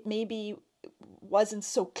 it maybe wasn't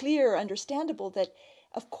so clear or understandable that,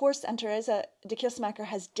 of course, Teresa De Keersmaeker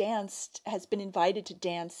has been invited to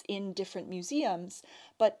dance in different museums,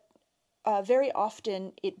 but very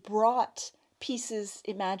often it brought pieces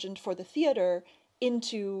imagined for the theater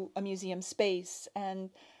into a museum space.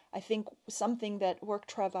 And I think something that Work,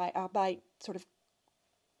 Travail, Arbeit sort of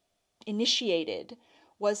initiated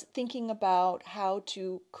was thinking about how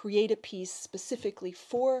to create a piece specifically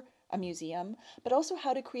for a museum, but also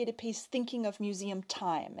how to create a piece thinking of museum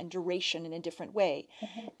time and duration in a different way.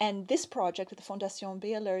 Mm-hmm. And this project with the Fondation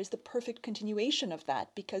Beyeler is the perfect continuation of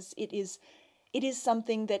that, because it is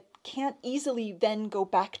something that can't easily then go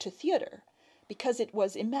back to theater, because it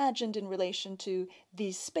was imagined in relation to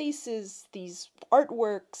these spaces, these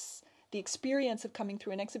artworks, the experience of coming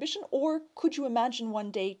through an exhibition. Or could you imagine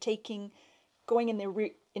one day going in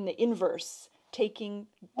the inverse, taking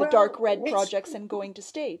the dark red projects and going to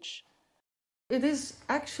stage? It is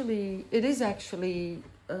actually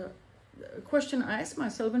a question I ask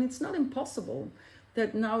myself, and it's not impossible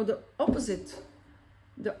that now the opposite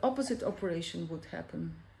operation would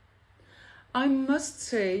happen. I must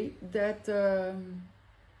say that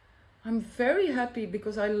I'm very happy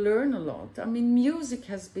because I learn a lot. I mean, music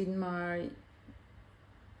has been my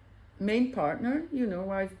main partner. You know,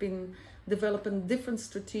 I've been developing different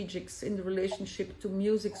strategies in the relationship to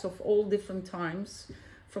musics of all different times,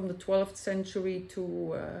 from the 12th century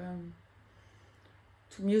to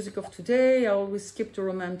music of today. I always skipped the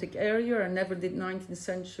romantic area. I never did 19th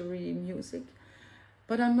century music.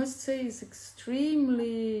 But I must say it's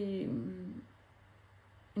extremely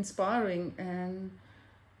inspiring, and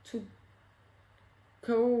to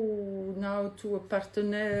go now to a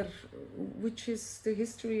partenaire, which is the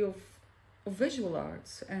history of visual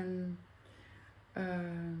arts, and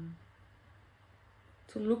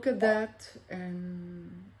to look at that.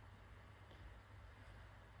 And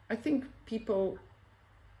I think people,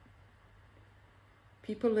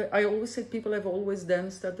 I always said people have always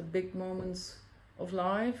danced at the big moments of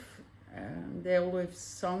life, and they always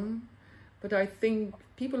sung, but I think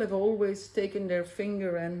people have always taken their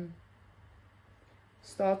finger and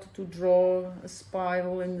started to draw a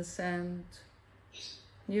spiral in the sand,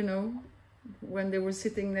 you know, when they were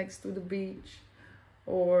sitting next to the beach,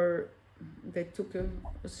 or they took a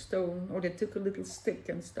stone, or they took a little stick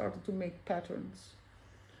and started to make patterns,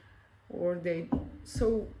 or to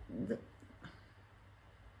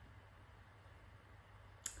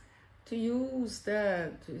use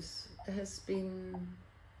that has been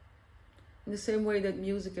in the same way that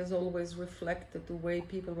music has always reflected the way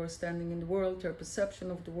people were standing in the world, their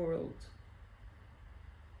perception of the world.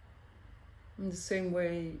 In the same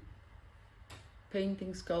way,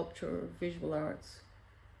 painting, sculpture, visual arts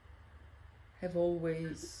have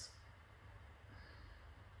always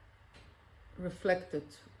reflected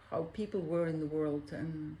how people were in the world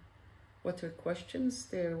and what their questions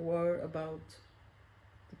there were about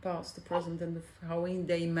the past, the present, and how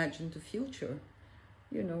they imagined the future.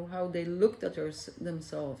 You know, how they looked at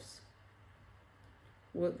themselves.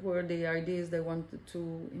 What were the ideas they wanted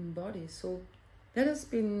to embody. So that has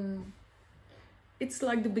been, it's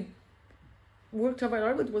like work travail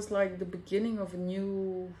art, it was like the beginning of a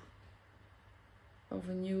new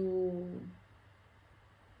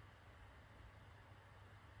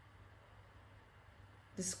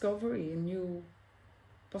discovery, new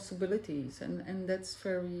possibilities, and that's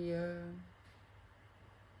very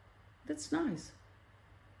that's nice.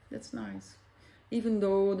 That's nice, even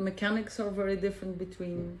though the mechanics are very different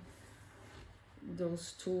between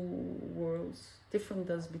those two worlds, different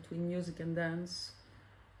as between music and dance,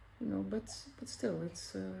 you know, but still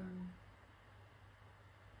it's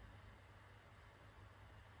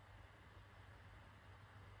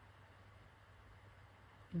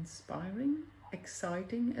inspiring,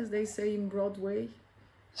 exciting, as they say in Broadway.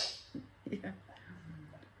 Yeah,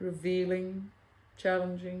 revealing,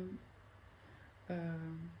 challenging,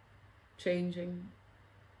 changing.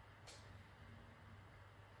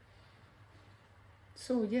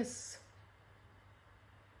 So yes.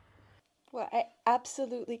 Well, I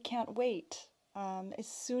absolutely can't wait. As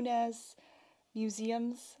soon as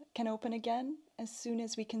museums can open again, as soon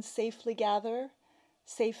as we can safely gather,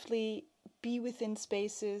 safely be within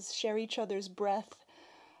spaces, share each other's breath,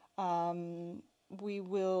 I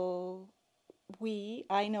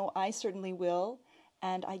know I certainly will,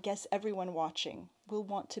 and I guess everyone watching will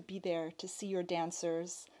want to be there to see your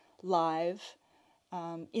dancers live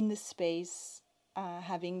in the space,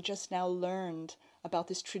 having just now learned about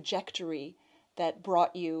this trajectory that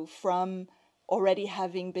brought you from already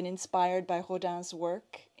having been inspired by Rodin's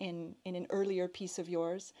work in an earlier piece of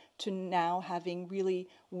yours to now having really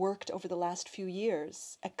worked over the last few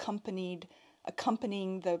years, accompanying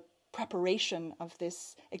the preparation of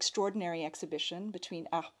this extraordinary exhibition between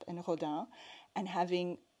Arp and Rodin, and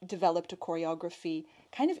having developed a choreography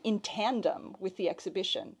kind of in tandem with the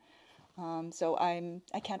exhibition. So I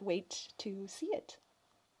can't wait to see it.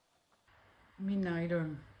 Me neither.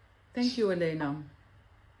 Thank you, Elena.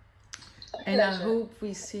 And I hope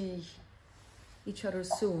we see each other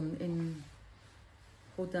soon in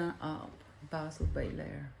Rodin Arp, Basel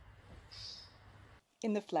Beyeler.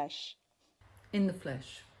 In the flesh. In the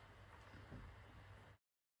flesh.